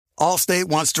Allstate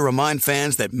wants to remind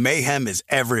fans that mayhem is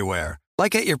everywhere,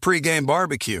 like at your pregame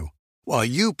barbecue. While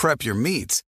you prep your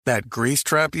meats, that grease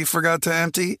trap you forgot to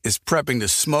empty is prepping to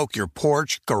smoke your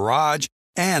porch, garage,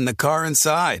 and the car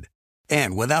inside.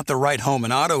 And without the right home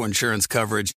and auto insurance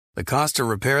coverage, the cost to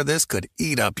repair this could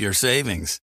eat up your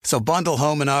savings. So bundle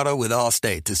home and auto with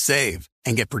Allstate to save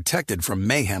and get protected from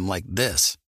mayhem like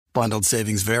this. Bundled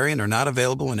savings vary and are not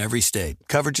available in every state.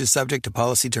 Coverage is subject to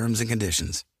policy terms and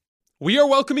conditions. We are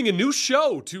welcoming a new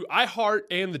show to iHeart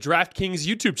and the DraftKings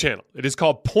YouTube channel. It is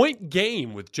called Point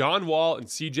Game with John Wall and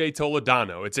CJ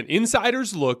Toledano. It's an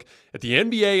insider's look at the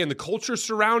NBA and the culture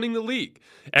surrounding the league.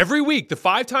 Every week, the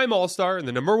five-time All-Star and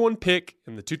the number one pick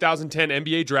in the 2010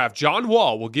 NBA draft, John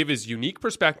Wall, will give his unique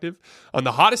perspective on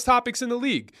the hottest topics in the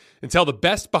league and tell the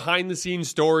best behind-the-scenes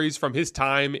stories from his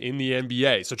time in the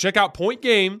NBA. So check out Point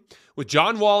Game with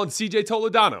John Wall and CJ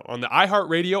Toledano on the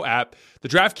iHeartRadio app, the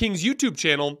DraftKings YouTube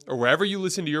channel, or wherever you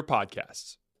listen to your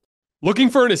podcasts. Looking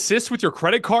for an assist with your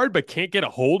credit card but can't get a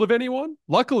hold of anyone?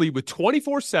 Luckily, with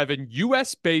 24/7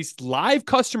 US-based live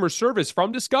customer service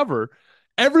from Discover,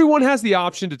 everyone has the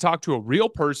option to talk to a real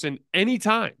person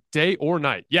anytime, day or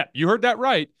night. Yeah, you heard that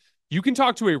right. You can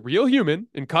talk to a real human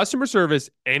in customer service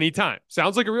anytime.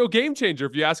 Sounds like a real game changer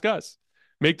if you ask us.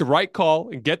 Make the right call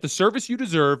and get the service you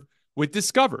deserve with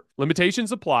Discover.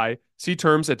 Limitations apply. See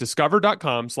terms at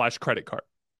discover.com/creditcard.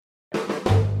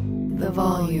 The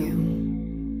Volume.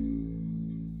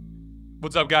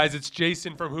 What's up, guys? It's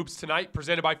Jason from Hoops Tonight,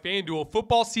 presented by FanDuel.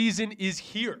 Football season is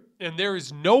here, and there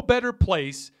is no better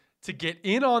place to get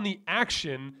in on the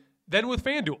action than with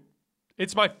FanDuel.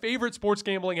 It's my favorite sports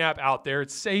gambling app out there.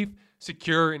 It's safe,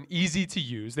 secure, and easy to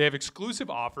use. They have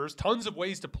exclusive offers, tons of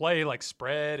ways to play like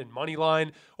spread and money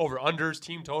line, over-unders,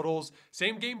 team totals,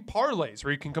 same-game parlays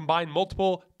where you can combine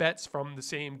multiple bets from the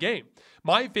same game.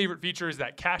 My favorite feature is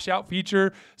that cash-out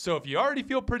feature. So if you already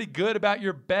feel pretty good about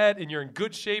your bet and you're in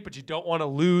good shape but you don't want to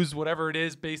lose whatever it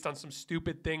is based on some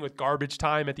stupid thing with garbage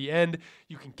time at the end,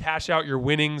 you can cash out your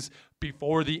winnings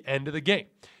before the end of the game.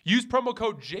 Use promo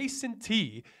code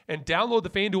JASONT and download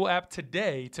the FanDuel app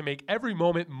today to make every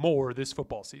moment more this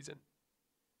football season.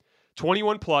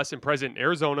 21 plus and present in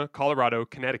Arizona, Colorado,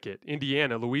 Connecticut,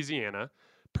 Indiana, Louisiana,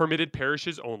 permitted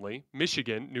parishes only,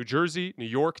 Michigan, New Jersey, New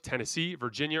York, Tennessee,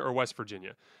 Virginia, or West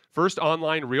Virginia. First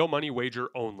online real money wager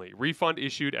only. Refund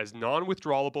issued as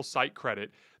non-withdrawable site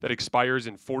credit that expires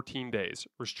in 14 days.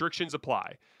 Restrictions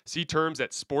apply. See terms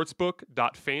at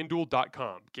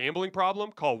sportsbook.fanduel.com. Gambling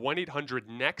problem? Call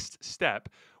 1-800-NEXT-STEP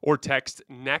or text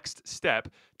NEXT STEP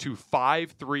to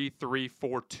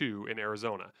 53342 in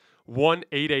Arizona.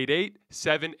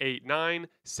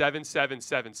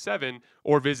 1-888-789-7777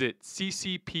 or visit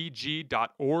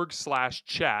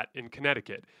ccpg.org/chat in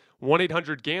Connecticut.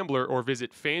 1-800-GAMBLER or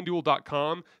visit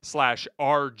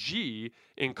fanduel.com/RG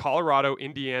in Colorado,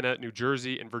 Indiana, New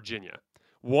Jersey, and Virginia.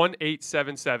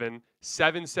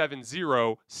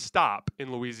 1-877-770-STOP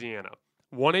in Louisiana.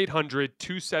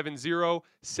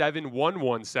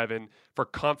 1-800-270-7117 for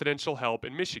confidential help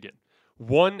in Michigan.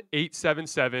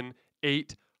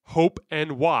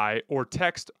 1-877-8-HOPE-NY or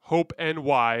text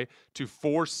HOPE-NY to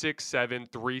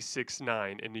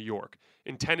 467-369 in New York.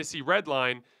 In Tennessee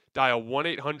Redline, dial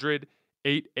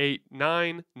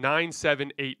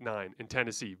 1-800-889-9789 in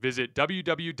Tennessee. Visit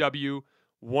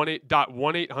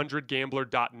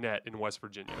www.1800gambler.net in West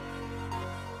Virginia.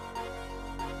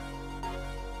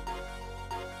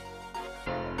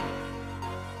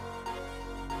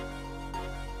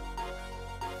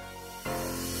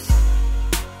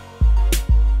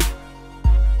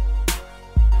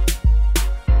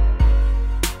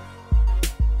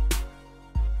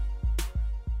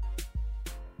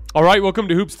 All right, welcome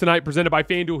to Hoops Tonight, presented by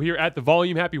FanDuel here at The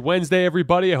Volume. Happy Wednesday,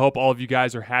 everybody. I hope all of you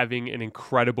guys are having an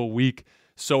incredible week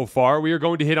so far. We are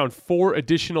going to hit on 4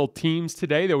 additional teams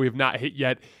today that we have not hit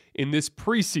yet in this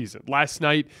preseason. Last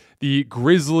night, the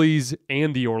Grizzlies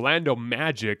and the Orlando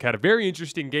Magic had a very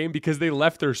interesting game because they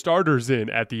left their starters in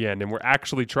at the end and were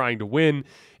actually trying to win.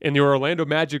 And the Orlando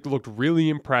Magic looked really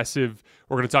impressive.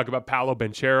 We're going to talk about Paolo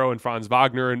Banchero and Franz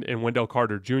Wagner and Wendell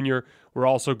Carter Jr. We're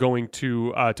also going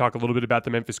to talk a little bit about the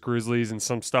Memphis Grizzlies and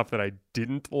some stuff that I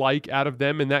didn't like out of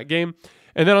them in that game.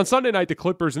 And then on Sunday night, the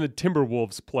Clippers and the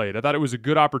Timberwolves played. I thought it was a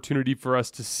good opportunity for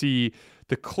us to see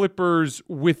the Clippers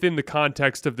within the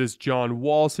context of this John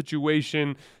Wall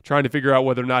situation, trying to figure out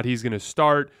whether or not he's going to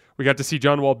start. We got to see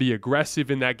John Wall be aggressive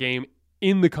in that game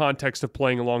in the context of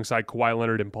playing alongside Kawhi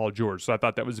Leonard and Paul George. So I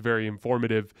thought that was very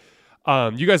informative.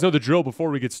 You guys know the drill. Before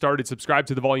we get started, subscribe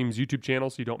to the Volume's YouTube channel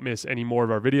so you don't miss any more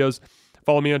of our videos.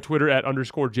 Follow me on Twitter at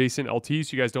 _JasonLT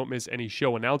so you guys don't miss any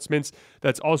show announcements.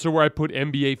 That's also where I put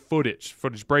NBA footage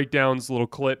breakdowns, little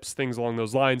clips, things along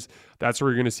those lines. That's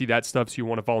where you're going to see that stuff, so you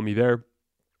want to follow me there.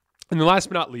 And then last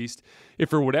but not least, if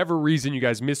for whatever reason you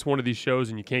guys missed one of these shows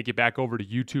and you can't get back over to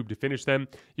YouTube to finish them,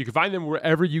 you can find them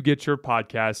wherever you get your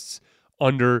podcasts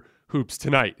under Hoops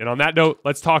Tonight. And on that note,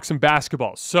 let's talk some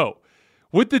basketball. So,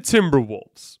 with the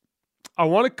Timberwolves, I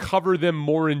want to cover them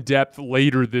more in depth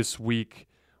later this week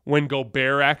when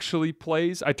Gobert actually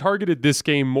plays. I targeted this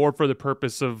game more for the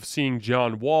purpose of seeing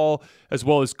John Wall as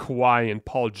well as Kawhi and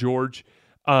Paul George.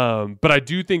 But I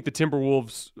do think the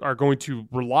Timberwolves are going to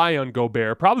rely on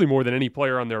Gobert probably more than any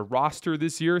player on their roster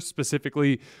this year,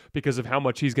 specifically because of how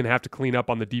much he's going to have to clean up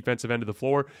on the defensive end of the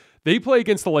floor. They play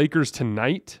against the Lakers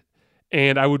tonight,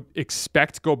 and I would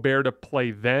expect Gobert to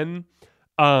play then.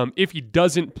 If he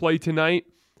doesn't play tonight,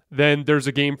 then there's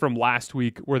a game from last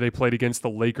week where they played against the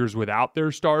Lakers without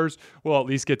their stars. We'll at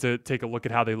least get to take a look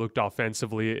at how they looked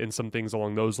offensively and some things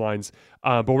along those lines.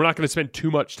 But we're not going to spend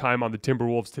too much time on the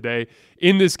Timberwolves today.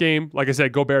 In this game, like I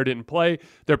said, Gobert didn't play.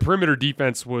 Their perimeter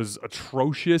defense was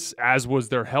atrocious, as was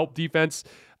their help defense.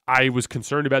 I was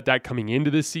concerned about that coming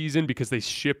into this season because they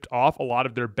shipped off a lot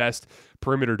of their best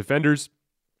perimeter defenders.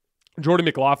 Jordan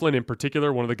McLaughlin in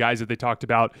particular, one of the guys that they talked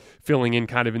about filling in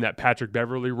kind of in that Patrick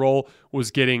Beverley role,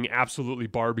 was getting absolutely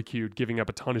barbecued, giving up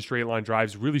a ton of straight line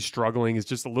drives, really struggling, is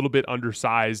just a little bit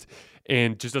undersized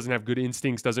and just doesn't have good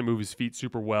instincts, doesn't move his feet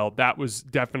super well. That was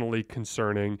definitely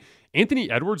concerning.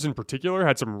 Anthony Edwards in particular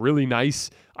had some really nice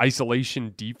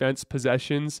isolation defense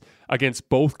possessions against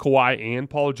both Kawhi and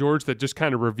Paul George that just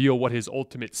kind of reveal what his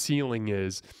ultimate ceiling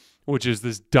is, which is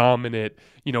this dominant,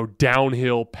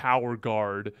 downhill power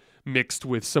guard mixed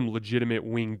with some legitimate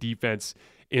wing defense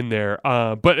in there.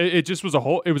 But it just was a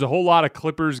whole lot of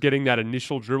Clippers getting that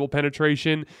initial dribble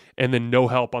penetration and then no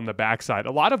help on the backside.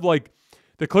 A lot of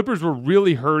the Clippers were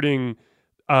really hurting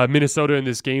Minnesota in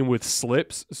this game with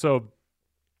slips. So,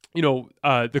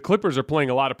 the Clippers are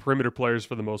playing a lot of perimeter players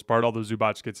for the most part, although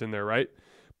Zubac gets in there, right?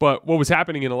 But what was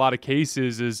happening in a lot of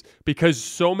cases is because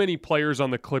so many players on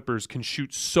the Clippers can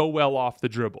shoot so well off the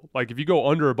dribble. Like if you go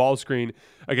under a ball screen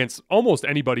against almost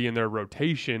anybody in their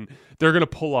rotation, they're going to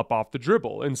pull up off the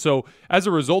dribble. And so as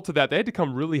a result of that, they had to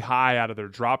come really high out of their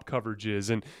drop coverages.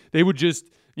 And they would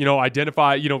just,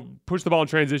 identify, push the ball in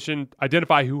transition,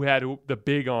 identify who had the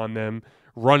big on them,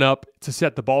 run up to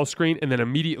set the ball screen, and then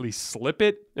immediately slip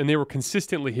it. And they were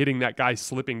consistently hitting that guy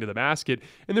slipping to the basket.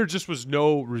 And there just was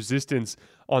no resistance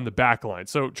on the back line.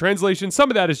 So translation,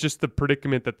 some of that is just the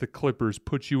predicament that the Clippers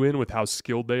put you in with how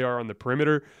skilled they are on the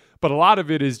perimeter. But a lot of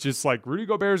it is just like Rudy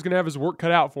Gobert is going to have his work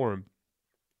cut out for him.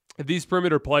 If these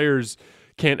perimeter players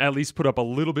can't at least put up a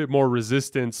little bit more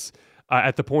resistance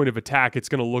at the point of attack, it's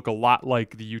going to look a lot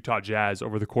like the Utah Jazz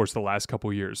over the course of the last couple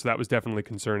of years. So that was definitely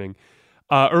concerning.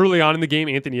 Early on in the game,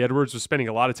 Anthony Edwards was spending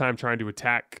a lot of time trying to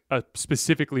attack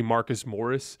specifically Marcus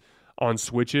Morris on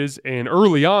switches. And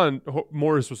early on,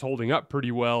 Morris was holding up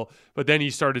pretty well, but then he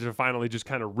started to finally just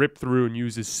kind of rip through and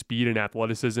use his speed and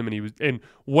athleticism.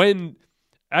 And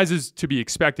as is to be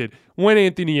expected, when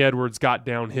Anthony Edwards got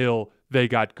downhill, they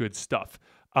got good stuff.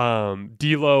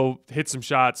 D'Lo hit some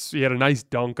shots. He had a nice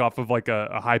dunk off of like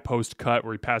a high post cut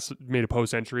where he made a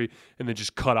post entry and then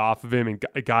just cut off of him and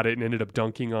got it and ended up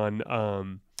dunking on, I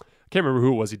can't remember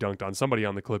who it was he dunked on, somebody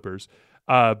on the Clippers.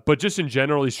 But just in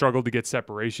general, he struggled to get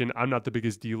separation. I'm not the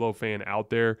biggest D'Lo fan out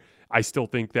there. I still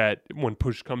think that when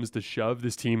push comes to shove,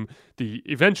 this team, the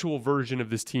eventual version of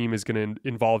this team is going to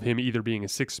involve him either being a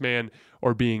sixth man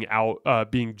or being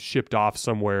shipped off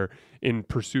somewhere in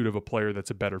pursuit of a player that's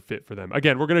a better fit for them.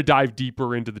 Again, we're going to dive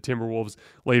deeper into the Timberwolves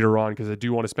later on because I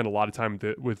do want to spend a lot of time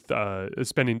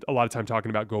spending a lot of time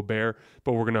talking about Gobert,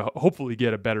 but we're going to hopefully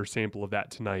get a better sample of that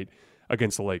tonight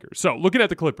against the Lakers. So looking at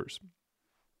the Clippers,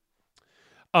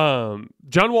 John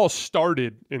Wall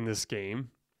started in this game,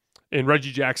 and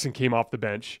Reggie Jackson came off the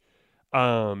bench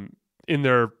in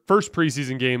their first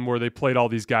preseason game where they played all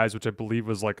these guys, which I believe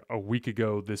was like a week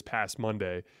ago this past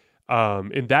Monday.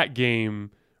 In that game,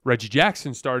 Reggie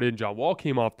Jackson started, and John Wall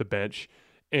came off the bench,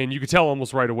 and you could tell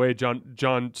almost right away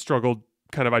John struggled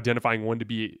kind of identifying when to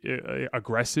be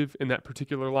aggressive in that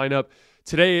particular lineup.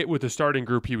 Today, with the starting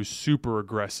group, he was super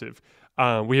aggressive.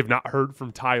 We have not heard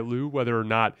from Ty Lue whether or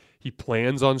not he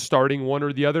plans on starting one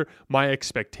or the other. My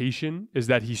expectation is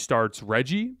that he starts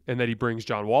Reggie and that he brings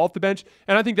John Wall off the bench,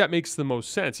 and I think that makes the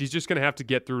most sense. He's just going to have to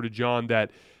get through to John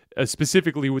that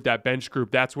specifically with that bench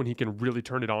group, that's when he can really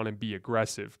turn it on and be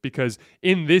aggressive. Because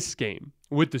in this game,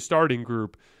 with the starting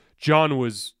group, John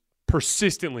was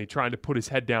persistently trying to put his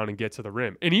head down and get to the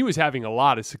rim, and he was having a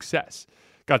lot of success.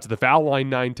 Got to the foul line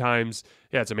 9 times.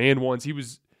 He had some and ones.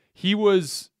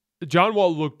 John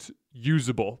Wall looked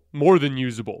usable, more than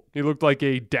usable. He looked like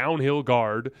a downhill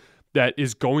guard that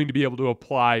is going to be able to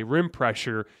apply rim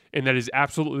pressure and that is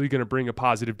absolutely going to bring a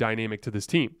positive dynamic to this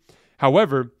team.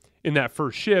 However, in that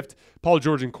first shift, Paul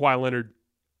George and Kawhi Leonard,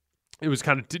 it was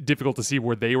kind of difficult to see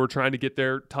where they were trying to get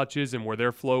their touches and where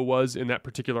their flow was in that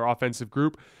particular offensive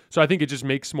group. So I think it just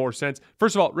makes more sense.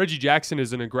 First of all, Reggie Jackson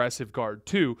is an aggressive guard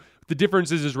too. The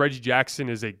difference is Reggie Jackson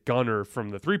is a gunner from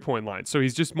the three-point line. So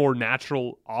he's just more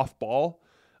natural off ball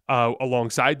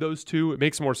alongside those two. It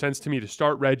makes more sense to me to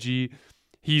start Reggie.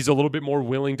 He's a little bit more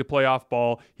willing to play off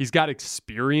ball. He's got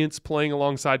experience playing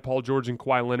alongside Paul George and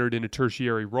Kawhi Leonard in a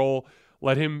tertiary role.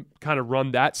 Let him kind of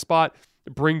run that spot.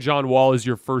 Bring John Wall as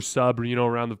your first sub,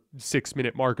 around the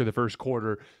 6-minute mark of the first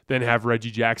quarter, then have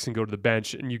Reggie Jackson go to the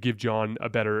bench, and you give John a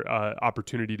better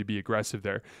opportunity to be aggressive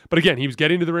there. But again, he was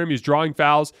getting to the rim. He was drawing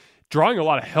fouls, drawing a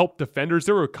lot of help defenders.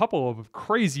 There were a couple of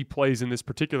crazy plays in this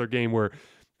particular game where,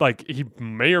 he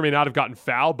may or may not have gotten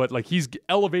fouled, but, he's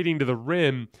elevating to the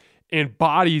rim, and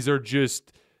bodies are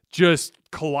just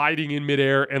colliding in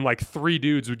midair, and, 3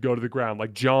 dudes would go to the ground,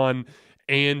 John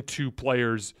and 2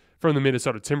 players from the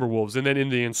Minnesota Timberwolves. And then in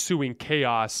the ensuing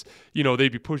chaos,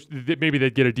 they'd be pushed. Maybe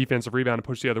they'd get a defensive rebound and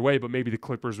push the other way, but maybe the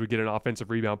Clippers would get an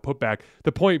offensive rebound putback.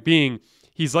 The point being,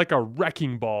 he's like a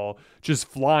wrecking ball just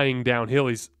flying downhill.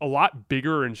 He's a lot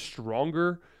bigger and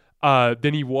stronger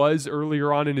than he was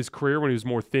earlier on in his career when he was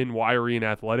more thin, wiry, and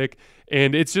athletic.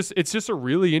 And it's just a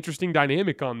really interesting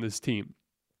dynamic on this team.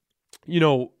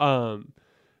 The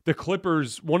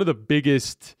Clippers, one of the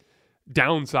biggest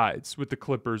downsides with the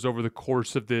Clippers over the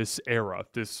course of this era,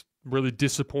 this really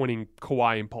disappointing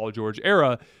Kawhi and Paul George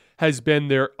era, has been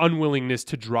their unwillingness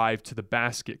to drive to the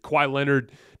basket. Kawhi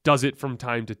Leonard does it from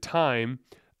time to time,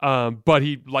 but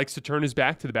he likes to turn his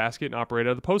back to the basket and operate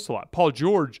out of the post a lot. Paul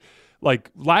George,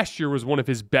 last year was one of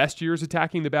his best years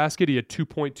attacking the basket. He had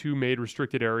 2.2 made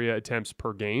restricted area attempts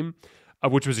per game,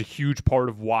 which was a huge part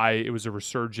of why it was a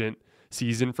resurgent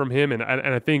season from him. And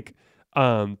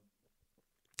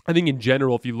I think in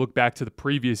general, if you look back to the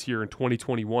previous year in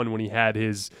 2021 when he had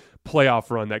his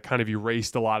playoff run that kind of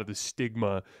erased a lot of the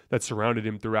stigma that surrounded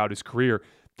him throughout his career,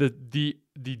 the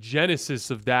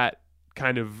genesis of that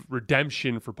kind of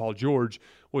redemption for Paul George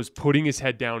was putting his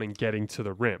head down and getting to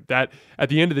the rim. That, at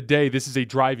the end of the day, this is a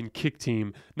drive and kick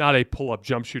team, not a pull-up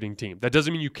jump shooting team. That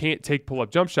doesn't mean you can't take pull-up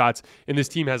jump shots, and this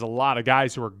team has a lot of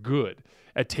guys who are good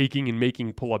at taking and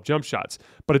making pull-up jump shots.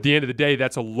 But at the end of the day,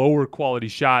 that's a lower quality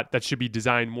shot that should be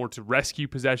designed more to rescue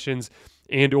possessions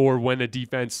and or when a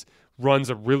defense runs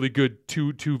a really good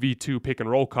 2v2 pick and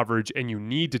roll coverage and you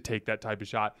need to take that type of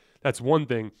shot. That's one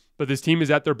thing. But this team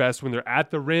is at their best when they're at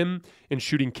the rim and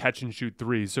shooting catch and shoot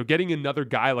threes. So getting another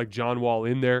guy like John Wall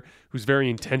in there who's very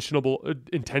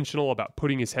intentional about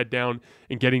putting his head down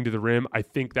and getting to the rim, I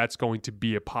think that's going to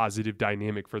be a positive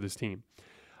dynamic for this team.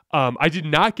 I did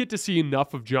not get to see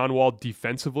enough of John Wall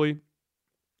defensively,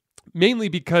 mainly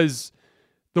because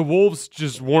the Wolves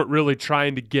just weren't really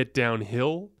trying to get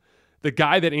downhill. The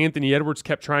guy that Anthony Edwards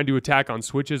kept trying to attack on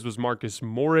switches was Marcus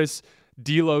Morris.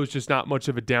 D'Lo's just not much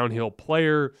of a downhill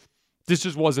player. This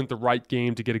just wasn't the right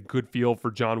game to get a good feel for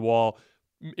John Wall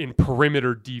in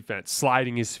perimeter defense,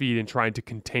 sliding his feet and trying to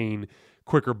contain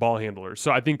quicker ball handlers.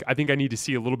 So I think I need to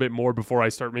see a little bit more before I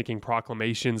start making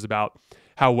proclamations about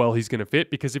how well he's going to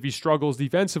fit, because if he struggles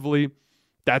defensively,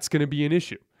 that's going to be an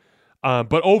issue.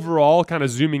 But overall, kind of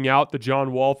zooming out the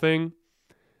John Wall thing,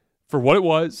 for what it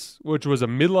was, which was a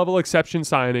mid-level exception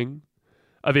signing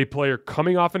of a player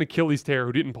coming off an Achilles tear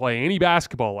who didn't play any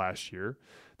basketball last year,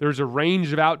 there's a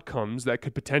range of outcomes that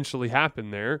could potentially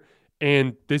happen there,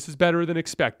 and this is better than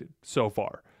expected so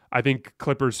far. I think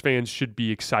Clippers fans should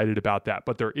be excited about that,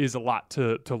 but there is a lot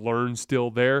to learn still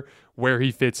there, where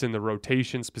he fits in the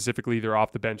rotation, specifically either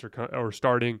off the bench or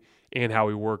starting, and how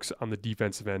he works on the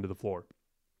defensive end of the floor.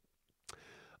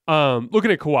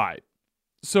 Looking at Kawhi.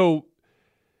 So,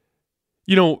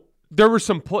 there were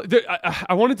some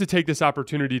I wanted to take this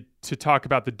opportunity to talk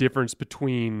about the difference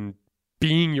between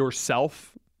being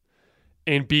yourself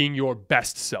and being your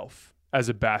best self as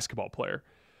a basketball player.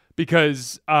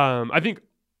 Because I think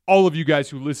all of you guys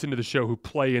who listen to the show who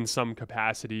play in some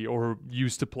capacity or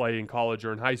used to play in college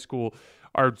or in high school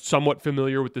are somewhat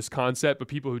familiar with this concept, but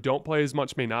people who don't play as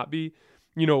much may not be.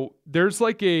 There's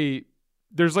like a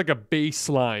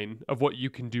baseline of what you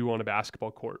can do on a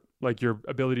basketball court, like your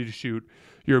ability to shoot,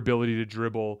 your ability to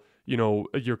dribble,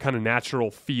 your kind of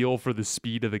natural feel for the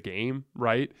speed of the game,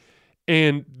 right?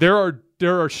 And there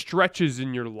are stretches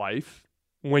in your life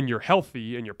when you're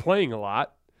healthy and you're playing a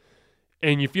lot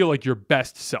and you feel like your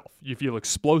best self. You feel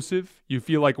explosive. You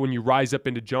feel like when you rise up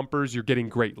into jumpers, you're getting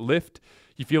great lift.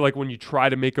 You feel like when you try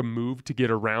to make a move to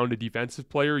get around a defensive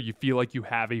player, you feel like you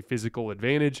have a physical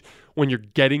advantage. When you're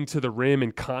getting to the rim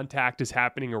and contact is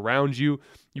happening around you,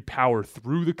 you power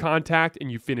through the contact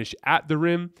and you finish at the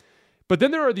rim. But then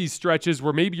there are these stretches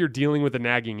where maybe you're dealing with a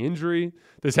nagging injury.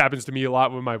 This happens to me a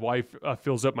lot when my wife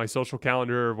fills up my social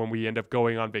calendar, or when we end up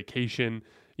going on vacation,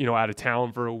 out of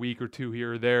town for a week or two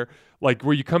here or there. Like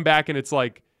where you come back and it's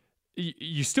like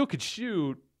you still could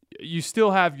shoot, you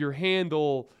still have your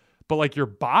handle, but like your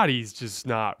body's just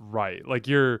not right. Like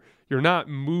you're not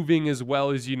moving as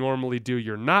well as you normally do.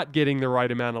 You're not getting the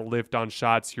right amount of lift on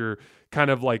shots. You're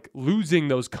kind of like losing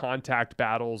those contact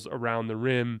battles around the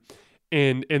rim.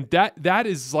 And that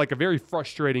is like a very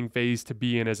frustrating phase to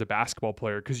be in as a basketball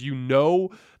player, because you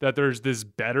know that there's this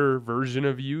better version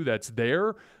of you that's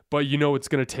there, but it's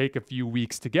going to take a few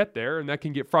weeks to get there, and that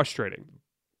can get frustrating.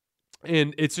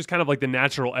 And it's just kind of like the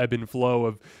natural ebb and flow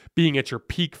of being at your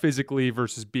peak physically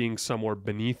versus being somewhere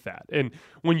beneath that. And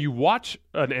when you watch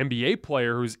an NBA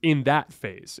player who's in that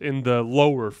phase, in the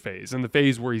lower phase, in the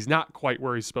phase where he's not quite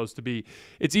where he's supposed to be,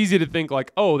 it's easy to think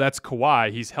like, oh, that's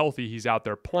Kawhi. He's healthy. He's out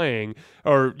there playing.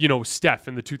 Or, Steph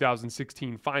in the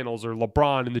 2016 finals, or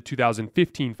LeBron in the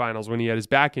 2015 finals when he had his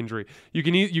back injury. You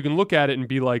can look at it and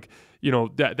be like,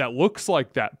 that looks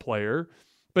like that player.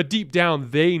 But deep down,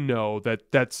 they know that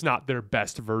that's not their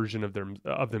best version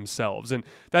of themselves. And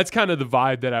that's kind of the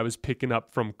vibe that I was picking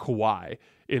up from Kawhi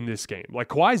in this game. Like,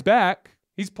 Kawhi's back.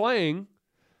 He's playing.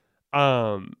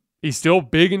 He's still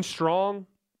big and strong.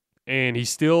 And he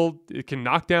still can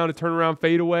knock down a turnaround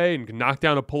fadeaway and can knock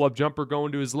down a pull-up jumper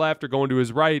going to his left or going to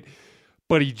his right.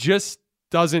 But he just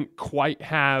doesn't quite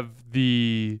have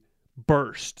the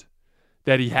burst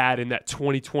that he had in that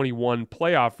 2021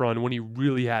 playoff run when he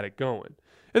really had it going.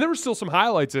 And there were still some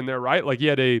highlights in there, right? Like he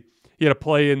had a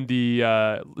play in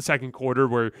the second quarter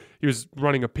where he was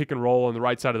running a pick and roll on the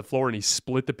right side of the floor, and he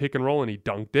split the pick and roll and he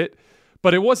dunked it.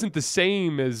 But it wasn't the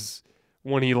same as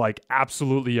when he like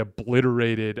absolutely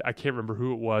obliterated, I can't remember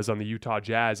who it was, on the Utah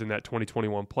Jazz in that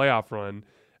 2021 playoff run,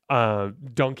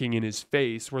 dunking in his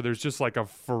face, where there's just like a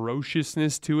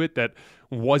ferociousness to it that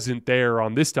wasn't there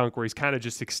on this dunk, where he's kind of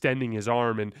just extending his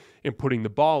arm and putting the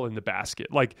ball in the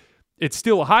basket. Like, it's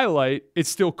still a highlight. It's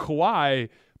still Kawhi,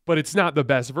 but it's not the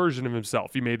best version of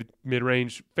himself. He made a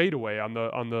mid-range fadeaway on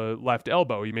the left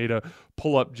elbow. He made a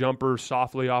pull-up jumper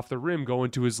softly off the rim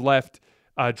going to his left,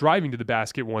 driving to the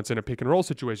basket once in a pick-and-roll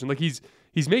situation. Like, he's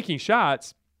making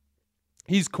shots.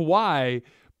 He's Kawhi,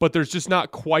 but there's just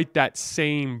not quite that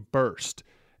same burst.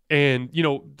 And,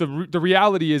 the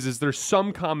reality is there's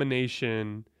some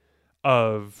combination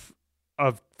of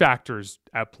factors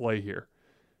at play here.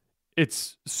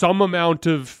 It's some amount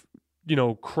of,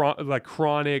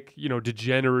 chronic,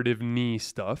 degenerative knee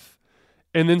stuff.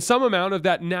 And then some amount of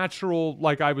that natural,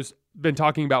 like been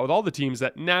talking about with all the teams,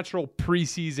 that natural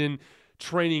preseason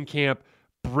training camp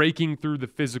breaking through the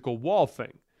physical wall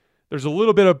thing. There's a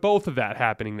little bit of both of that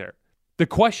happening there. The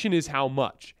question is how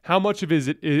much. How much of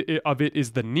it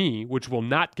is the knee, which will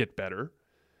not get better,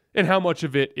 and how much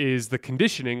of it is the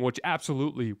conditioning, which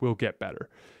absolutely will get better.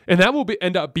 And that will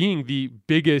end up being the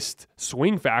biggest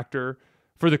swing factor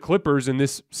for the Clippers in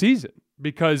this season.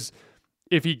 Because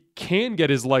if he can get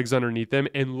his legs underneath him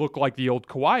and look like the old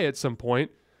Kawhi at some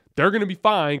point, they're going to be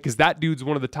fine, because that dude's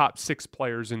one of the top 6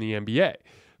 players in the NBA.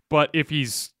 But if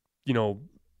he's,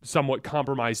 somewhat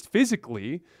compromised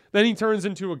physically, then he turns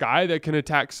into a guy that can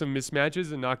attack some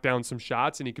mismatches and knock down some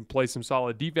shots, and he can play some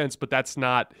solid defense, but that's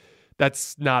not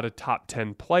a top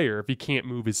 10 player if he can't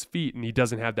move his feet and he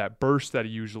doesn't have that burst that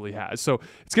he usually has. So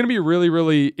it's going to be a really,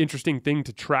 really interesting thing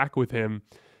to track with him.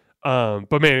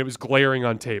 But man, it was glaring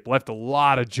on tape. Left a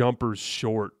lot of jumpers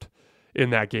short in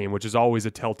that game, which is always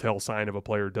a telltale sign of a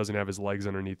player who doesn't have his legs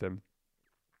underneath him.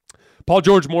 Paul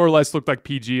George more or less looked like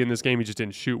PG in this game. He just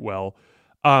didn't shoot well.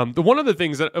 One of the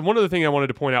things I wanted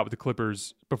to point out with the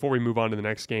Clippers before we move on to the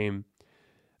next game,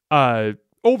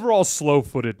 overall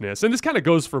slow-footedness. And this kind of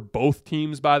goes for both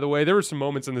teams, by the way. There were some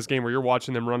moments in this game where you're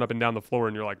watching them run up and down the floor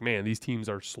and you're like, man, these teams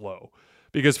are slow.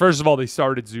 Because first of all, they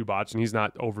started Zubac and he's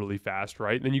not overly fast,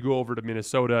 right? And then you go over to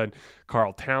Minnesota and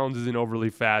Karl Towns isn't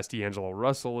overly fast. D'Angelo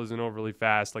Russell isn't overly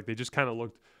fast. Like, they just kind of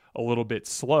looked a little bit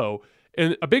slow.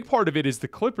 And a big part of it is the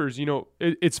Clippers.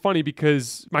 It's funny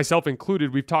because, myself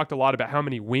included, we've talked a lot about how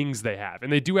many wings they have.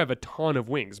 And they do have a ton of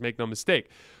wings, make no mistake.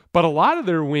 But a lot of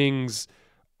their wings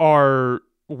are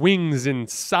wings in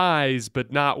size,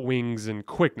 but not wings in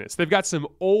quickness. They've got some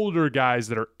older guys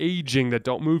that are aging that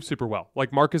don't move super well,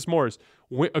 like Marcus Morris,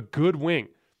 a good wing.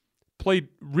 Played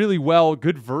really well,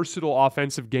 good versatile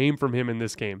offensive game from him in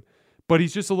this game. But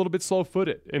he's just a little bit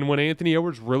slow-footed. And when Anthony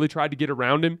Edwards really tried to get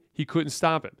around him, he couldn't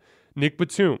stop him. Nick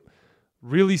Batum,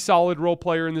 really solid role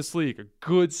player in this league, a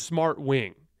good, smart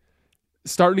wing.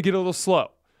 Starting to get a little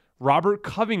slow. Robert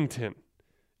Covington,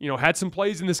 had some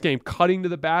plays in this game, cutting to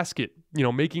the basket,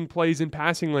 making plays in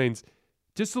passing lanes,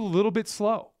 just a little bit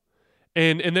slow.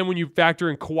 And then when you factor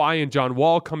in Kawhi and John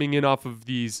Wall coming in off of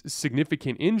these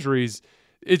significant injuries,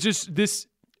 it's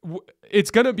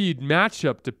going to be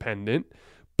matchup dependent,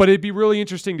 but it'd be really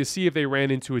interesting to see if they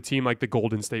ran into a team like the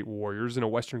Golden State Warriors in a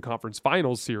Western Conference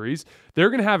Finals series. They're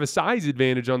going to have a size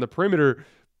advantage on the perimeter,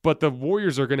 but the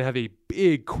Warriors are going to have a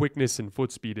big quickness and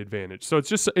foot speed advantage. So it's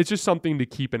just something to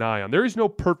keep an eye on. There is no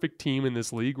perfect team in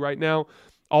this league right now.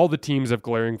 All the teams have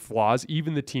glaring flaws,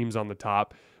 even the teams on the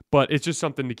top. But it's just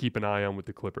something to keep an eye on with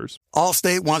the Clippers.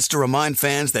 Allstate wants to remind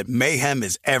fans that mayhem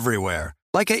is everywhere,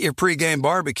 like at your pregame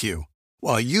barbecue.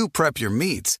 While you prep your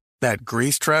meats, that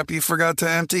grease trap you forgot to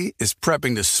empty is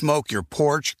prepping to smoke your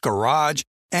porch, garage,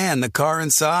 and the car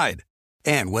inside.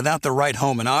 And without the right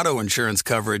home and auto insurance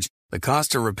coverage, the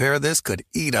cost to repair this could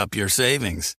eat up your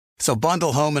savings. So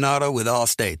bundle home and auto with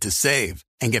Allstate to save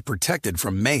and get protected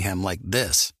from mayhem like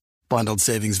this. Bundled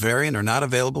savings vary and are not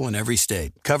available in every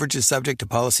state. Coverage is subject to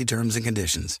policy terms and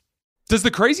conditions. Does the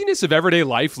craziness of everyday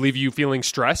life leave you feeling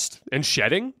stressed and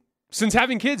shedding? Since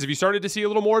having kids, have you started to see a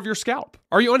little more of your scalp?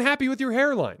 Are you unhappy with your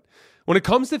hairline? When it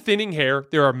comes to thinning hair,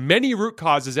 there are many root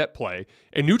causes at play,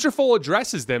 and Nutrafol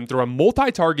addresses them through a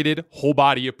multi-targeted,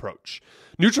 whole-body approach.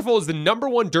 Nutrafol is the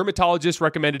 #1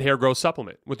 dermatologist-recommended hair growth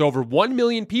supplement, with over 1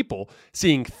 million people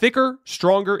seeing thicker,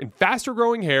 stronger, and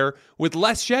faster-growing hair with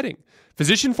less shedding.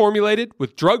 Physician-formulated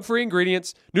with drug-free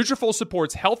ingredients, Nutrafol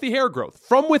supports healthy hair growth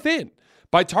from within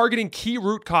by targeting key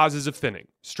root causes of thinning: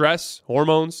 stress,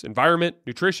 hormones, environment,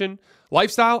 nutrition,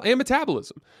 lifestyle, and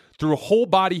metabolism through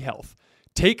whole-body health.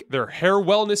 Take their hair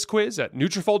wellness quiz at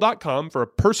Nutrafol.com for a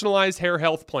personalized hair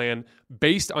health plan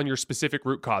based on your specific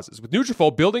root causes. With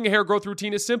Nutrafol, building a hair growth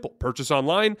routine is simple. Purchase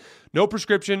online, no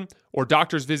prescription or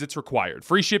doctor's visits required.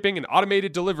 Free shipping and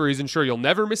automated deliveries ensure you'll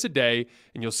never miss a day,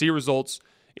 and you'll see results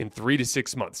in 3 to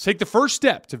 6 months. Take the first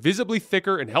step to visibly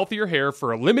thicker and healthier hair.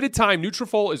 For a limited time,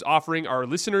 Nutrafol is offering our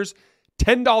listeners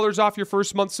 $10 off your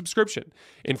first month subscription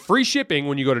and free shipping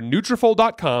when you go to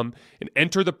Nutrafol.com and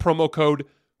enter the promo code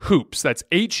HOOPS. That's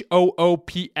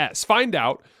HOOPS. Find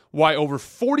out why over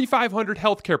 4,500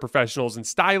 healthcare professionals and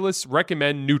stylists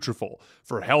recommend Nutrafol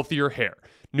for healthier hair.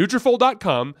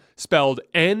 Nutrafol.com, spelled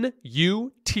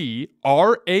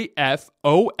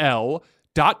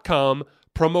Nutrafol.com,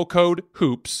 promo code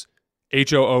HOOPS,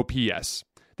 HOOPS.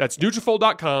 That's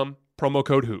Nutrafol.com, promo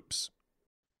code HOOPS.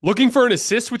 Looking for an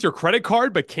assist with your credit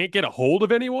card but can't get a hold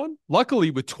of anyone? Luckily,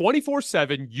 with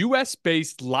 24/7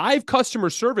 US-based live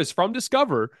customer service from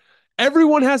Discover,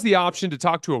 everyone has the option to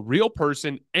talk to a real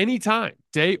person anytime,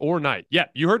 day or night. Yeah,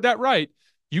 you heard that right.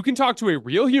 You can talk to a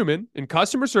real human in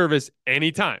customer service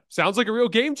anytime. Sounds like a real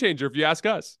game changer if you ask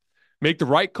us. Make the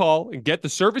right call and get the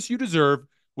service you deserve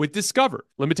with Discover.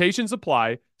 Limitations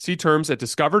apply. See terms at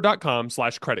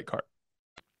discover.com/creditcard.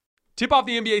 Tip off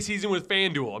the NBA season with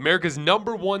FanDuel, America's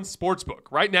 #1 sportsbook.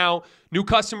 Right now, new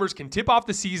customers can tip off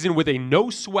the season with a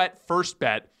no-sweat first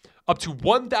bet, up to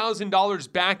 $1,000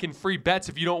 back in free bets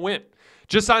if you don't win.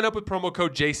 Just sign up with promo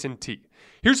code JASONT.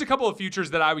 Here's a couple of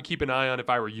futures that I would keep an eye on if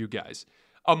I were you guys.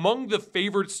 Among the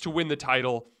favorites to win the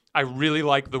title, I really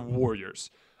like the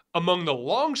Warriors. Among the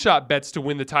long shot bets to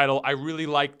win the title, I really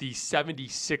like the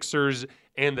 76ers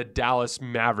and the Dallas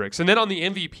Mavericks. And then on the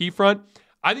MVP front,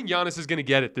 I think Giannis is going to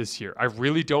get it this year. I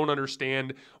really don't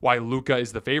understand why Luka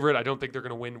is the favorite. I don't think they're going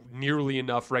to win nearly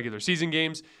enough regular season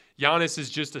games. Giannis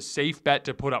is just a safe bet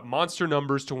to put up monster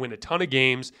numbers to win a ton of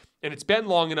games. And it's been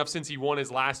long enough since he won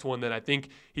his last one that I think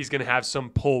he's going to have some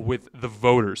pull with the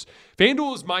voters.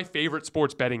 FanDuel is my favorite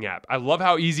sports betting app. I love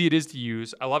how easy it is to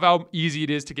use. I love how easy it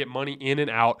is to get money in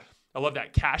and out. I love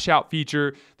that cash out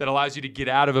feature that allows you to get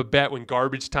out of a bet when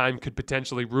garbage time could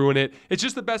potentially ruin it. It's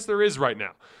just the best there is right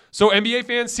now. So NBA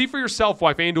fans, see for yourself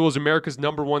why FanDuel is America's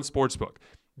 #1 sportsbook.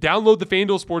 Download the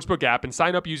FanDuel Sportsbook app and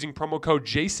sign up using promo code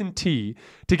JASONT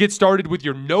to get started with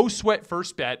your no-sweat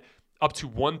first bet up to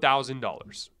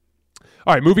 $1,000.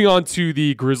 All right, moving on to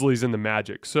the Grizzlies and the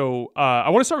Magic. So I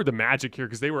want to start with the Magic here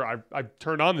because I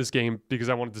turned on this game because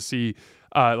I wanted to see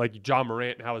like John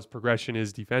Morant and how his progression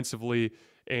is defensively,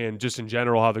 and just in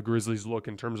general how the Grizzlies look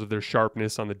in terms of their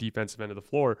sharpness on the defensive end of the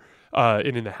floor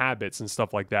and in the habits and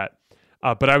stuff like that.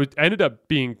 But I ended up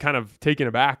being kind of taken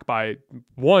aback by,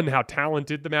 one, how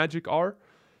talented the Magic are,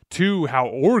 two, how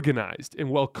organized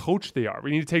and well coached they are. We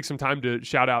need to take some time to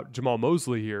shout out Jamal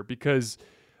Mosley here because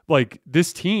like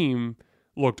this team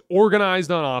looked organized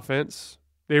on offense.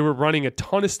 They were running a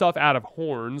ton of stuff out of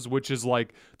horns, which is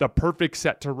like the perfect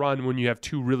set to run when you have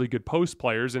two really good post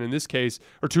players, and in this case,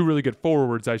 or two really good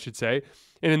forwards, I should say.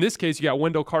 And in this case, you got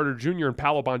Wendell Carter Jr. and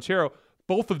Paolo Banchero.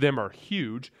 Both of them are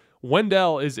huge.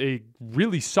 Wendell is a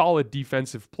really solid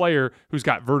defensive player who's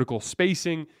got vertical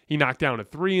spacing. He knocked down a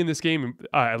 3 in this game,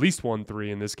 at least 1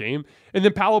 3 in this game. And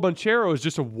then Paolo Banchero is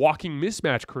just a walking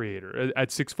mismatch creator at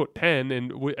 6'10"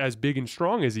 and as big and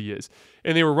strong as he is.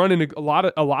 And they were running a lot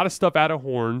of stuff out of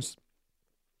horns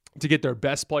to get their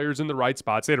best players in the right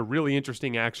spots. They had a really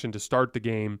interesting action to start the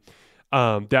game.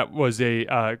 That was a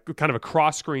kind of a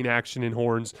cross screen action in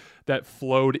horns that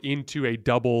flowed into a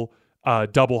double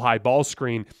high ball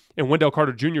screen, and Wendell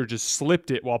Carter Jr. just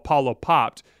slipped it while Paolo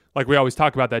popped. Like we always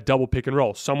talk about that double pick and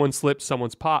roll. Someone slips, someone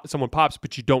pops,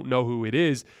 but you don't know who it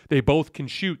is. They both can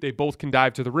shoot. They both can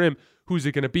dive to the rim. Who's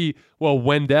it going to be? Well,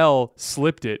 Wendell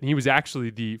slipped it, and he was actually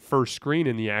the first screen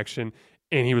in the action,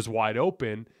 and he was wide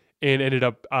open and ended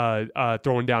up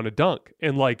throwing down a dunk.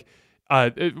 And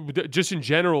just in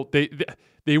general,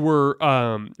 they were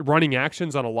running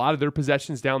actions on a lot of their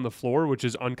possessions down the floor, which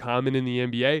is uncommon in the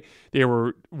NBA. They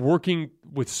were working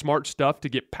with smart stuff to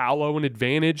get Paolo an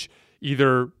advantage,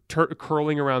 either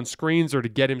curling around screens or to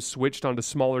get him switched onto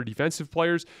smaller defensive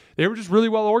players. They were just really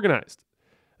well organized.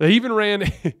 They even ran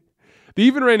a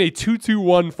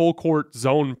 2-2-1 full court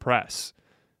zone press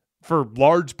for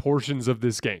large portions of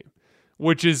this game,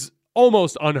 which is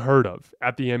almost unheard of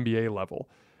at the NBA level.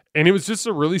 And it was just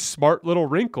a really smart little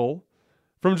wrinkle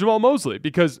from Jamahl Mosley,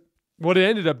 because what it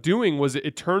ended up doing was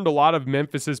it turned a lot of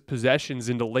Memphis's possessions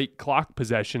into late clock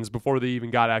possessions before they even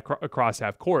got across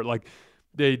half court. Like,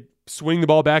 they swing the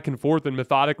ball back and forth and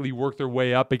methodically work their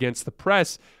way up against the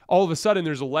press. All of a sudden,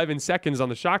 there's 11 seconds on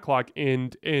the shot clock,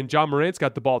 and John Morant's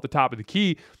got the ball at the top of the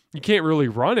key. You can't really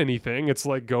run anything. It's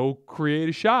like, go create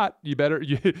a shot. You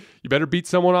better beat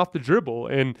someone off the dribble.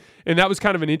 And that was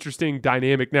kind of an interesting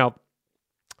dynamic. Now,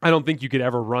 I don't think you could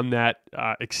ever run that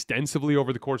extensively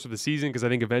over the course of the season, because I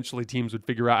think eventually teams would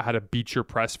figure out how to beat your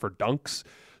press for dunks.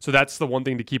 So that's the one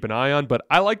thing to keep an eye on. But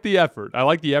I like the effort.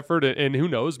 And who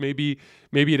knows, maybe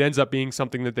it ends up being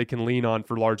something that they can lean on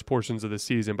for large portions of the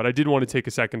season. But I did want to take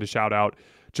a second to shout out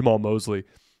Jamahl Mosley.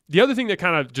 The other thing that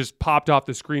kind of just popped off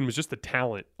the screen was just the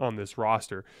talent on this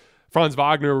roster. Franz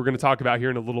Wagner, we're going to talk about here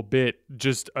in a little bit,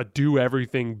 just a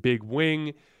do-everything big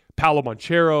wing. Paolo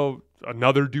Banchero,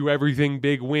 another do-everything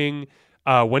big wing.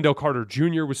 Wendell Carter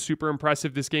Jr. was super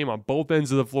impressive this game on both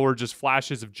ends of the floor, just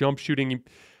flashes of jump shooting.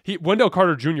 Wendell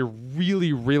Carter Jr.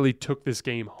 really, really took this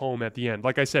game home at the end.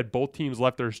 Like I said, both teams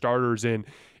left their starters in.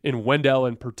 Wendell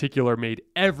in particular made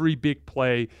every big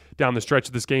play down the stretch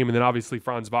of this game, and then obviously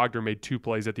Franz Wagner made 2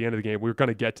 plays at the end of the game. We're going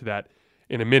to get to that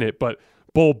in a minute, but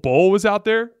Bol Bol was out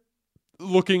there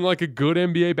looking like a good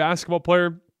NBA basketball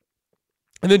player.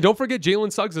 And then don't forget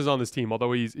Jalen Suggs is on this team,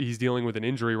 although he's dealing with an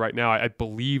injury right now. I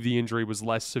believe the injury was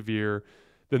less severe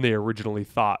than they originally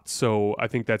thought. So I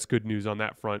think that's good news on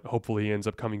that front. Hopefully he ends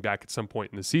up coming back at some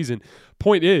point in the season.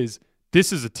 Point is,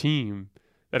 this is a team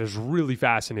that is really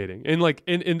fascinating.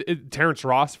 And Terrence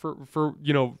Ross, for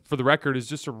the record, is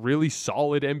just a really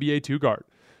solid NBA 2-guard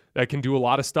that can do a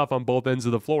lot of stuff on both ends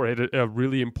of the floor. He had a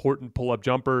really important pull-up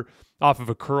jumper off of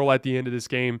a curl at the end of this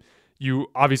game.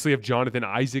 You obviously have Jonathan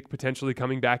Isaac potentially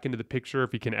coming back into the picture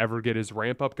if he can ever get his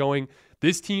ramp up going.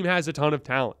 This team has a ton of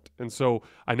talent. And so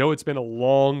I know it's been a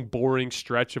long, boring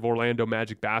stretch of Orlando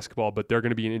Magic basketball, but they're going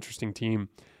to be an interesting team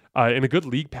and a good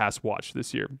league pass watch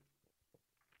this year.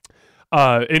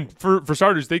 And for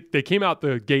starters, they came out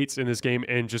the gates in this game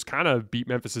and just kind of beat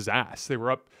Memphis's ass. They were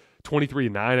up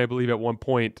 23-9, I believe, at one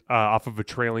point off of a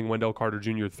trailing Wendell Carter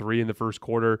Jr. 3 in the first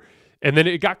quarter. And then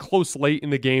it got close late in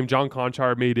the game. John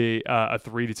Conchar made a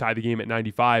 3 to tie the game at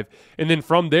 95. And then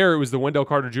from there, it was the Wendell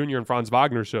Carter Jr. and Franz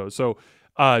Wagner show. So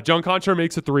John Conchar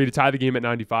makes a 3 to tie the game at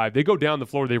 95. They go down the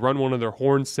floor. They run one of their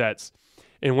horn sets.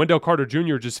 And Wendell Carter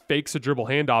Jr. just fakes a dribble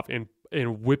handoff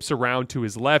and whips around to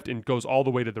his left and goes all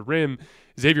the way to the rim.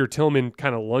 Xavier Tillman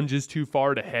kind of lunges too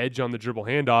far to hedge on the dribble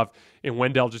handoff, and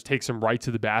Wendell just takes him right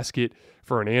to the basket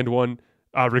for an and one.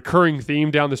 Recurring theme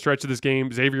down the stretch of this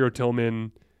game, Xavier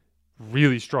Tillman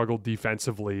really struggled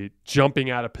defensively,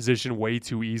 jumping out of position way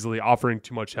too easily, offering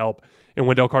too much help, and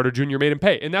Wendell Carter Jr. made him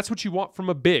pay. And that's what you want from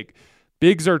a big.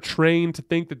 Bigs are trained to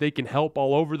think that they can help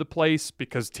all over the place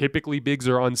because typically bigs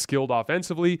are unskilled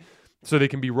offensively, so they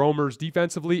can be roamers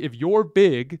defensively. If your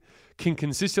big can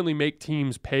consistently make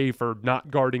teams pay for not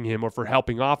guarding him or for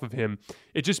helping off of him,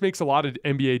 it just makes a lot of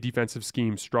NBA defensive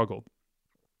schemes struggle.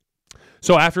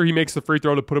 So after he makes the free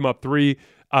throw to put him up 3,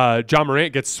 John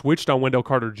Morant gets switched on Wendell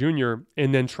Carter Jr.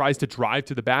 and then tries to drive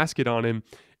to the basket on him.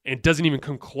 and doesn't even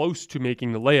come close to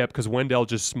making the layup because Wendell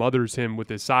just smothers him with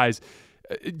his size.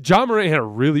 Ja Morant had a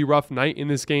really rough night in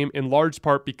this game, in large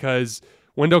part because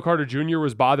Wendell Carter Jr.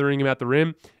 was bothering him at the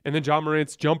rim, and then Ja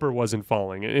Morant's jumper wasn't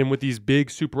falling. And with these big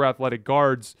super athletic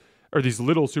guards, or these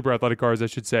little super athletic guards, I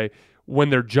should say, when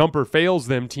their jumper fails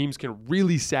them, teams can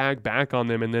really sag back on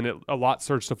them, and then a lot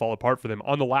starts to fall apart for them.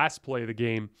 On the last play of the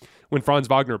game, when Franz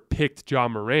Wagner picked Ja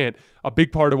Morant, a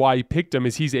big part of why he picked him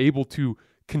is he's able to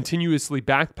continuously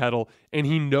backpedal, and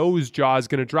he knows Ja is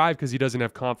going to drive because he doesn't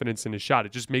have confidence in his shot.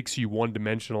 It just makes you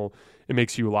one-dimensional. It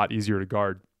makes you a lot easier to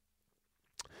guard.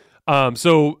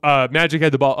 So Magic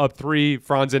had the ball up 3.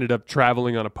 Franz ended up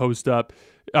traveling on a post-up.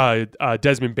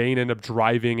 Desmond Bane ended up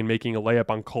driving and making a layup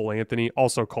on Cole Anthony.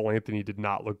 Also, Cole Anthony did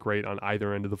not look great on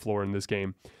either end of the floor in this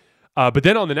game. But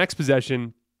then on the next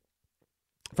possession,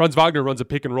 Franz Wagner runs a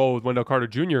pick and roll with Wendell Carter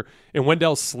Jr., and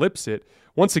Wendell slips it.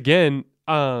 Once again,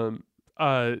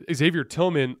 Xavier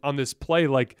Tillman on this play,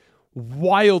 like,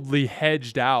 wildly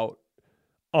hedged out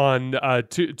on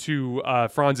to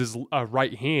Franz's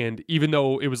right hand, even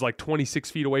though it was like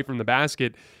 26 feet away from the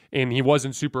basket, and he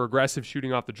wasn't super aggressive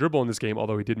shooting off the dribble in this game,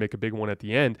 although he did make a big one at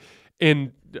the end.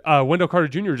 And Wendell Carter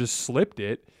Jr. just slipped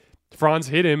it. Franz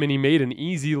hit him, and he made an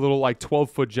easy little like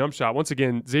 12-foot jump shot. Once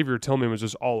again, Xavier Tillman was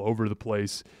just all over the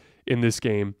place in this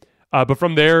game. But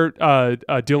from there,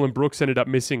 Dylan Brooks ended up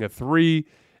missing a 3,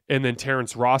 and then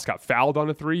Terrence Ross got fouled on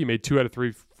a 3. He made 2 out of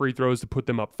 3 free throws to put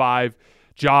them up 5.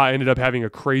 Ja ended up having a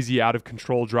crazy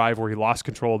out-of-control drive where he lost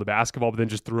control of the basketball, but then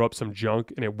just threw up some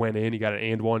junk, and it went in. He got an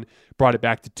and 1, brought it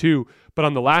back to 2. But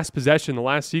on the last possession, the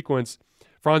last sequence,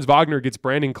 Franz Wagner gets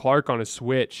Brandon Clark on a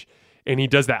switch, and he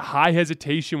does that high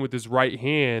hesitation with his right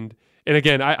hand. And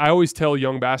again, I always tell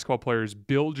young basketball players,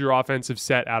 build your offensive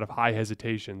set out of high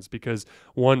hesitations because,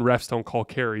 1, refs don't call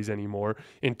carries anymore,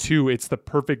 and 2, it's the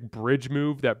perfect bridge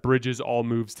move that bridges all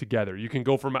moves together. You can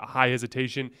go from a high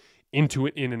hesitation into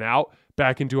it in and out,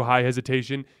 back into a high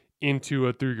hesitation, into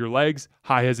a through your legs,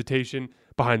 high hesitation,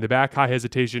 behind the back, high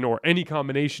hesitation, or any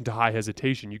combination to high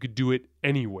hesitation. You could do it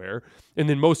anywhere. And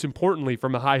then most importantly,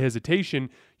 from a high hesitation,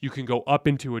 you can go up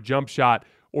into a jump shot,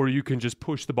 or you can just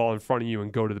push the ball in front of you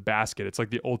and go to the basket. It's like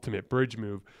the ultimate bridge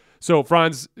move. So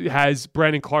Franz has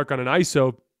Brandon Clark on an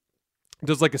ISO,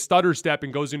 does like a stutter step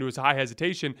and goes into his high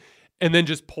hesitation, and then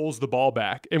just pulls the ball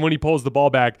back. And when he pulls the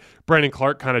ball back, Brandon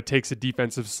Clark kind of takes a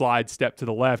defensive slide step to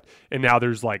the left, and now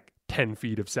there's like 10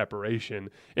 feet of separation.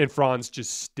 And Franz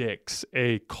just sticks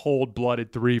a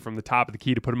cold-blooded 3 from the top of the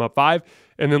key to put him up 5.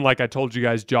 And then, like I told you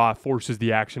guys, Ja forces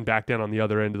the action back down on the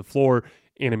other end of the floor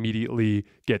and immediately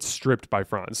gets stripped by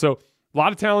Franz. So a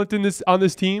lot of talent on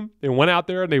this team. They went out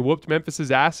there and they whooped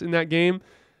Memphis's ass in that game.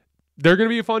 They're going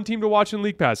to be a fun team to watch in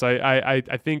League Pass. I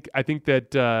think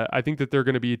that they're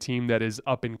going to be a team that is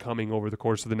up and coming over the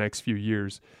course of the next few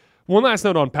years. One last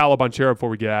note on Paolo Banchero before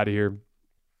we get out of here.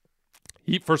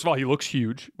 First of all, he looks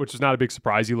huge, which is not a big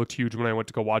surprise. He looked huge when I went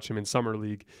to go watch him in Summer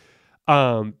League.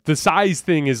 The size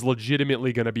thing is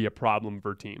legitimately going to be a problem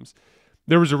for teams.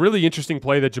 There was a really interesting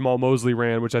play that Jamal Mosley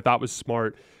ran, which I thought was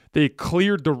smart. They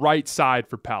cleared the right side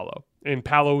for Paolo, and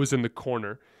Paolo was in the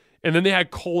corner. And then they had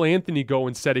Cole Anthony go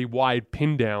and set a wide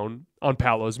pin down on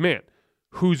Paolo's man.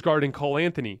 Who's guarding Cole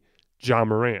Anthony? Ja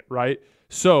Morant, right?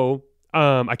 So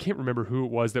I can't remember who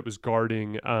it was that was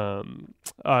guarding Paolo,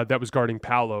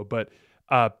 but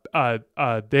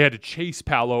they had to chase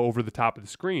Paolo over the top of the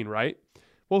screen, right?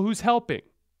 Well, who's helping?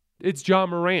 It's Ja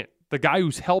Morant. The guy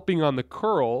who's helping on the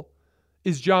curl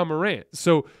is Ja Morant.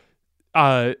 So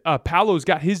Paolo's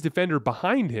got his defender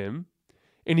behind him,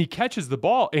 and he catches the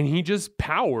ball, and he just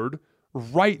powered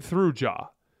right through Ja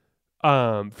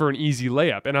for an easy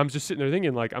layup. And I'm just sitting there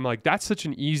thinking, I'm like, that's such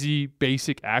an easy,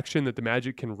 basic action that the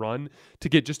Magic can run to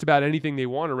get just about anything they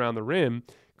want around the rim.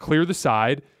 Clear the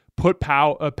side, put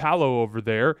Paolo over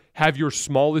there, have your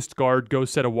smallest guard go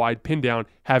set a wide pin down,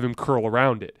 have him curl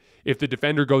around it. If the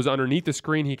defender goes underneath the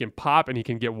screen, he can pop and he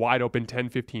can get wide open 10,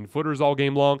 15 footers all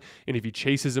game long. And if he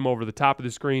chases him over the top of the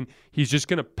screen, he's just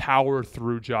going to power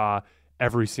through Ja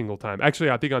every single time. Actually,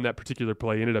 I think on that particular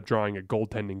play, he ended up drawing a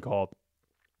goaltending call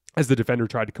as the defender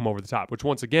tried to come over the top, which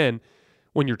once again,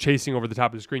 when you're chasing over the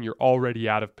top of the screen, you're already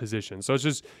out of position. So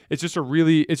it's just a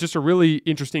really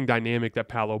interesting dynamic that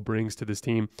Paolo brings to this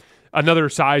team. Another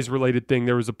size related thing,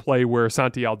 there was a play where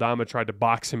Santi Aldama tried to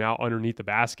box him out underneath the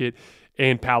basket,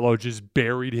 and Paolo just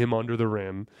buried him under the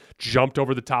rim, jumped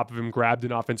over the top of him, grabbed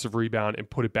an offensive rebound, and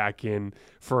put it back in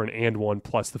for an and 1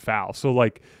 plus the foul. So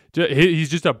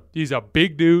he's a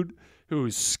big dude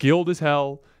who's skilled as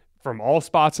hell from all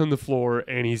spots on the floor,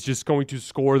 and he's just going to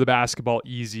score the basketball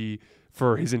easy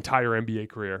for his entire NBA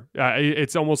career.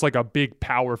 It's almost like a big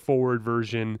power forward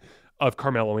version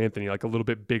Carmelo Anthony, like a little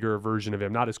bit bigger version of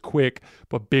him. Not as quick,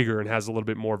 but bigger and has a little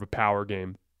bit more of a power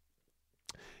game.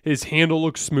 His handle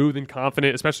looks smooth and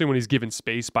confident, especially when he's given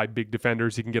space by big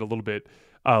defenders. He can get a little bit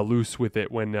loose with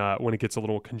it when it gets a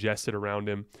little congested around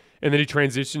him. And then he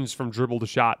transitions from dribble to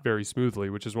shot very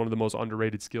smoothly, which is one of the most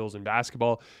underrated skills in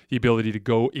basketball. The ability to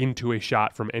go into a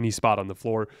shot from any spot on the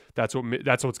floor. That's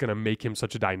what's going to make him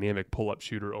such a dynamic pull-up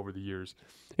shooter over the years.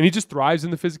 And he just thrives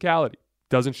in the physicality.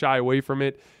 Doesn't shy away from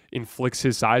it. Inflicts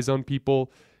his size on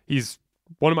people. He's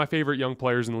one of my favorite young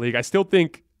players in the league. I still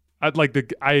think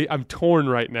I'm torn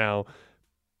right now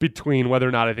between whether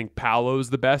or not I think Paolo's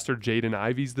the best or Jaden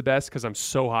Ivey's the best, because I'm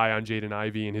so high on Jaden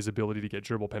Ivey and his ability to get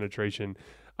dribble penetration.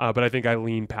 But I think I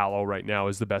lean Paolo right now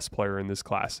as the best player in this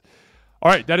class.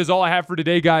 All right, that is all I have for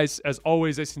today, guys. As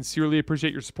always, I sincerely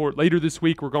appreciate your support. Later this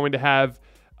week, we're going to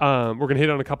hit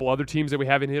on a couple other teams that we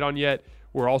haven't hit on yet.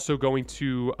 We're also going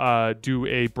to do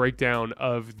a breakdown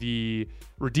of the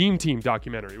Redeem Team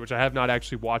documentary, which I have not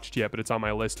actually watched yet, but it's on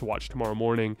my list to watch tomorrow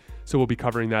morning. So we'll be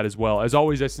covering that as well. As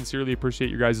always, I sincerely appreciate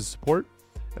your guys' support,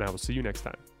 and I will see you next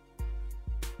time.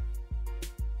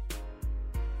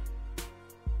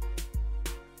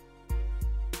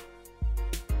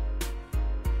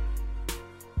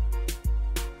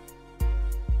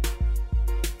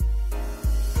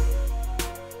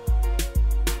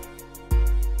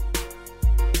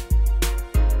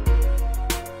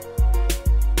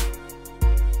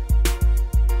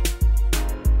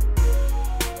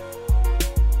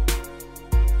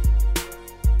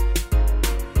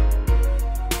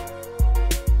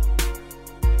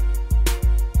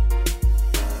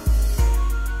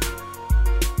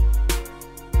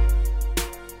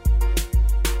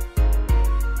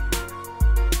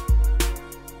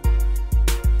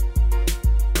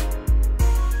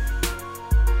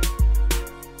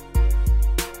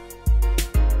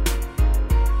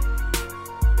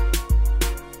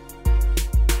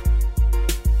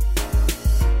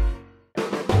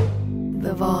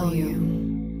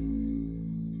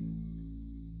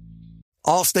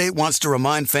 Allstate wants to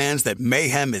remind fans that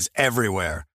mayhem is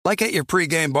everywhere, like at your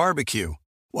pregame barbecue.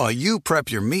 While you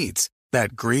prep your meats,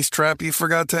 that grease trap you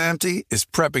forgot to empty is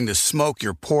prepping to smoke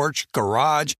your porch,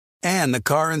 garage, and the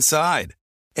car inside.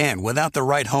 And without the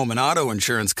right home and auto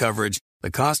insurance coverage,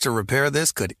 the cost to repair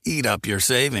this could eat up your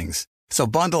savings. So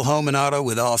bundle home and auto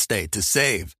with Allstate to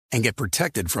save and get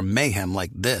protected from mayhem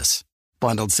like this.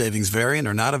 Bundled savings vary and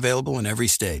are not available in every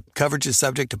state. Coverage is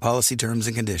subject to policy terms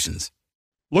and conditions.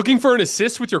 Looking for an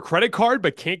assist with your credit card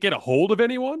but can't get a hold of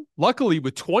anyone? Luckily,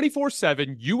 with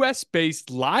 24/7 U.S.-based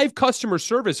live customer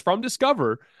service from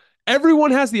Discover,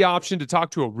 everyone has the option to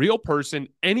talk to a real person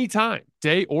anytime,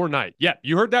 day or night. Yeah,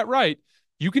 you heard that right.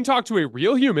 You can talk to a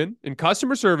real human in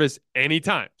customer service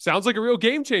anytime. Sounds like a real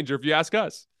game changer if you ask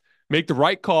us. Make the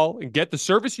right call and get the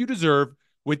service you deserve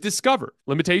with Discover.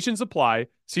 Limitations apply.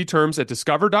 See terms at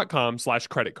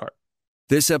discover.com/creditcard.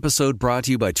 This episode brought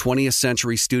to you by 20th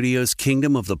Century Studios'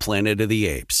 Kingdom of the Planet of the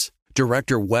Apes.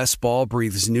 Director Wes Ball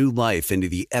breathes new life into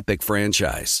the epic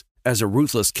franchise. As a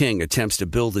ruthless king attempts to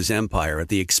build his empire at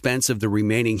the expense of the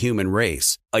remaining human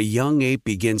race, a young ape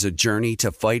begins a journey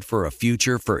to fight for a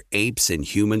future for apes and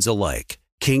humans alike.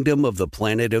 Kingdom of the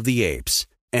Planet of the Apes.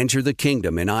 Enter the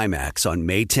kingdom in IMAX on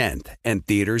May 10th and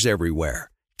theaters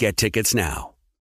everywhere. Get tickets now.